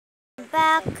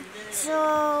back.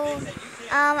 So,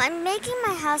 I'm making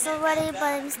my house already, but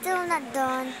I'm still not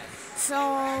done.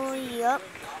 So, yup.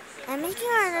 I'm making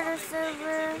another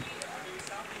server.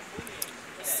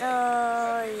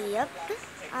 So, yup.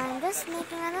 I'm just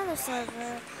making another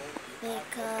server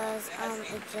because,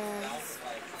 it just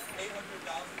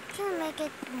can make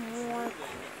it more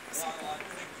cool.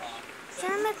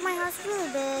 Trying to make my house really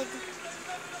big.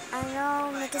 I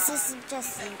know because she's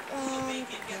suggesting and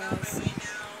because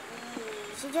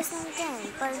she just moved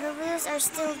in, but her views are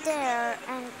still there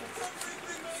and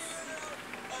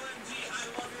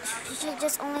she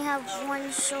just only have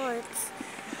one short.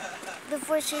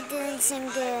 Before she didn't sing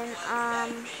in,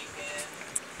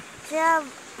 she have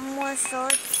more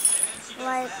shorts.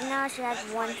 Like now she has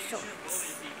one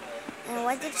shorts. And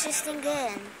why did she sing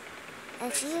in?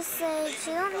 And she said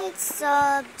she don't need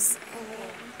subs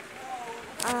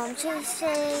and she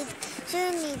said she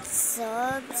didn't need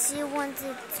subs. She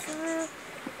wanted true.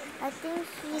 I think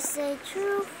she said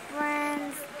true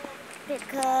friends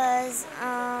because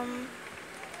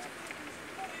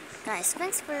guys,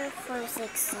 thanks for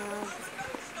 6 subs.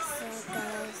 So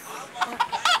guys,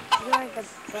 you're the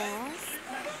best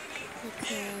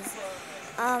because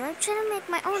I'm trying to make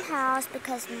my own house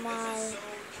because my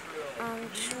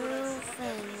true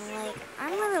thing, like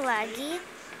I'm really laggy.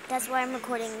 That's why I'm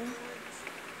recording.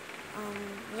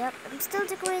 Yep, I'm still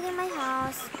decorating my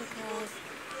house because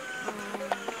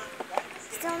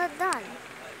still not done.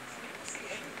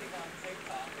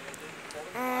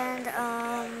 And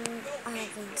I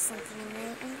think something in my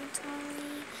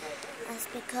inventory. That's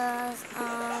because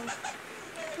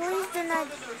please do not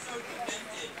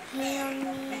hear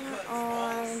me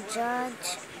or judge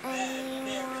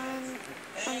anyone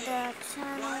on the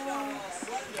channel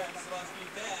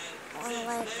or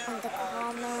like on the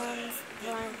comments.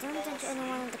 But don't judge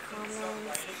anyone in the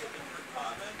comments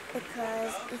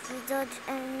because if you judge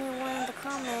anyone in the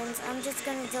comments, I'm just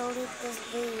gonna delete this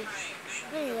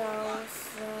video.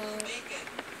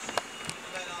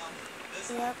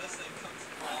 So yep.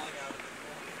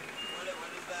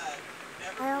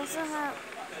 I also have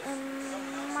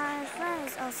my friend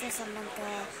is also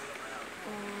Samantha.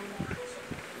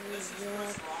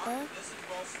 Yep.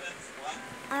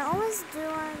 I always do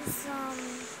some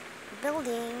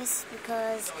buildings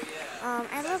because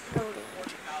I love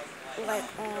building, like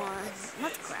on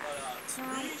multicraft. So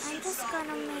I'm just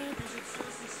gonna make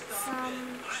some.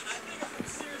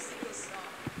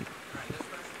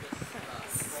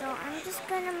 So I'm just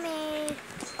gonna make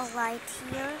a light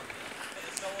here.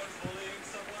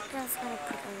 Just gonna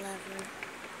put a lever.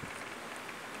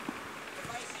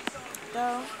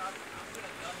 Though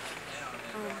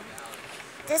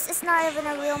this is not even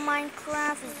a real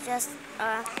Minecraft. It's just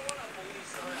a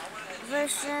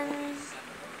version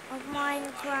of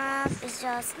Minecraft. It's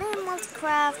just named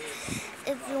multicraft.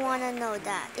 If you wanna know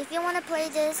that, if you wanna play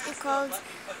this, it's called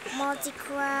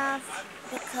multicraft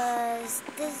because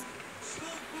this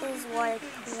is what I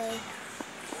play,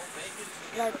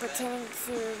 like pretending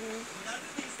to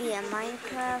be a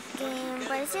Minecraft game,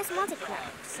 but it's just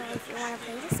multicraft. So if you wanna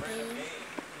play this game,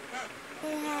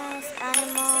 it has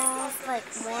animals, like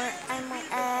more animal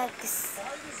eggs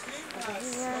over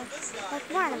here, like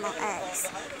more animal eggs,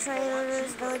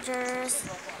 traders, villagers,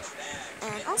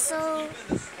 and also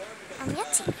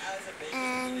Yeti.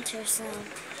 And there's some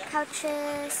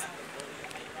couches.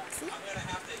 See?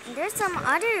 And there's some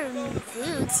other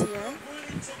foods here.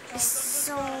 It's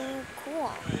so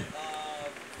cool.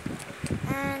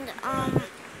 And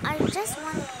I just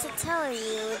want to tell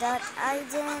you that I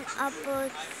didn't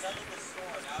upload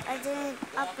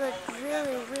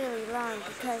really long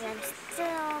because I'm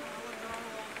still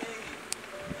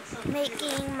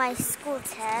making my school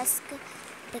task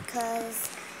because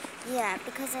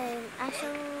I'm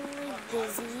actually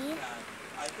busy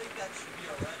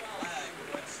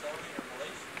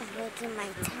making my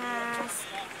task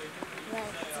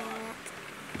like that.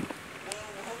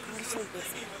 I'm so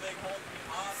busy.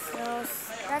 So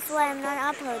that's why I'm not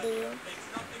uploading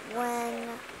when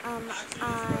I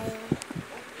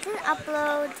didn't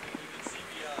upload.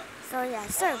 So yeah,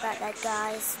 sorry about that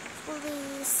guys.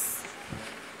 Please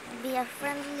be a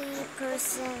friendly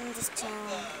person in this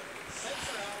channel.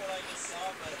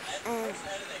 And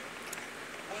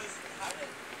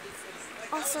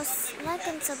also like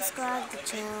and subscribe to the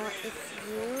channel if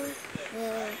you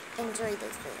will enjoy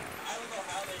this video.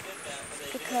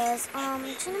 Because I'm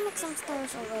trying to make some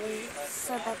stairs already.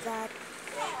 Sorry about that.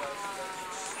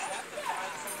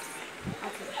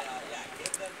 Okay.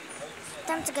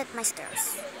 Time want to get my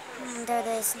stairs. There it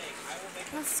is.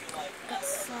 Let's get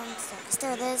some stairs.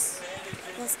 There it is.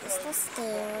 This is the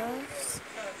stairs.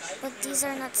 But these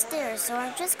are not stairs, so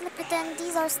I'm just gonna pretend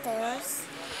these are stairs.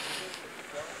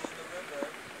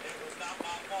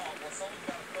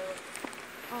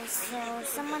 Also,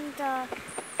 someone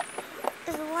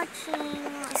is watching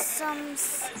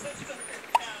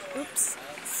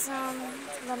some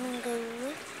flamingo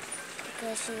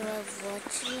because she loves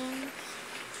watching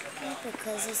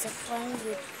because he's a fun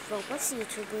Roblox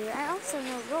YouTuber. I also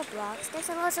know Roblox. There's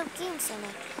a lot of games in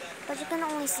it, but you can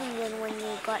only see it when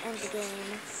you got in the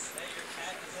game.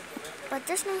 But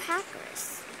there's no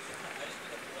hackers.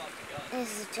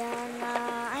 This is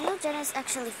Jenna. I know Jenna is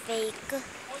actually fake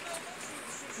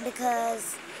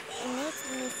because it makes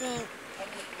me think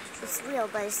it's real,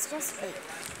 but it's just fake.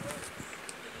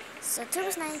 So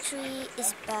Turbos93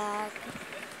 is back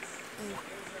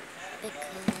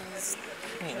because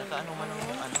I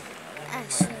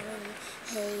actually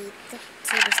hate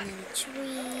Turbos93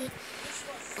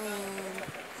 and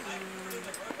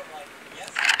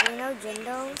you know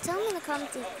Jundo? Tell me in the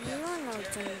comments if you know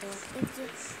Jundo. If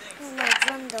you know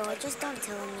Jundo, just don't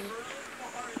tell me.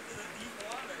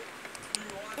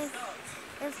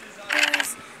 If this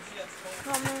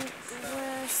comment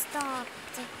were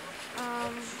stopped,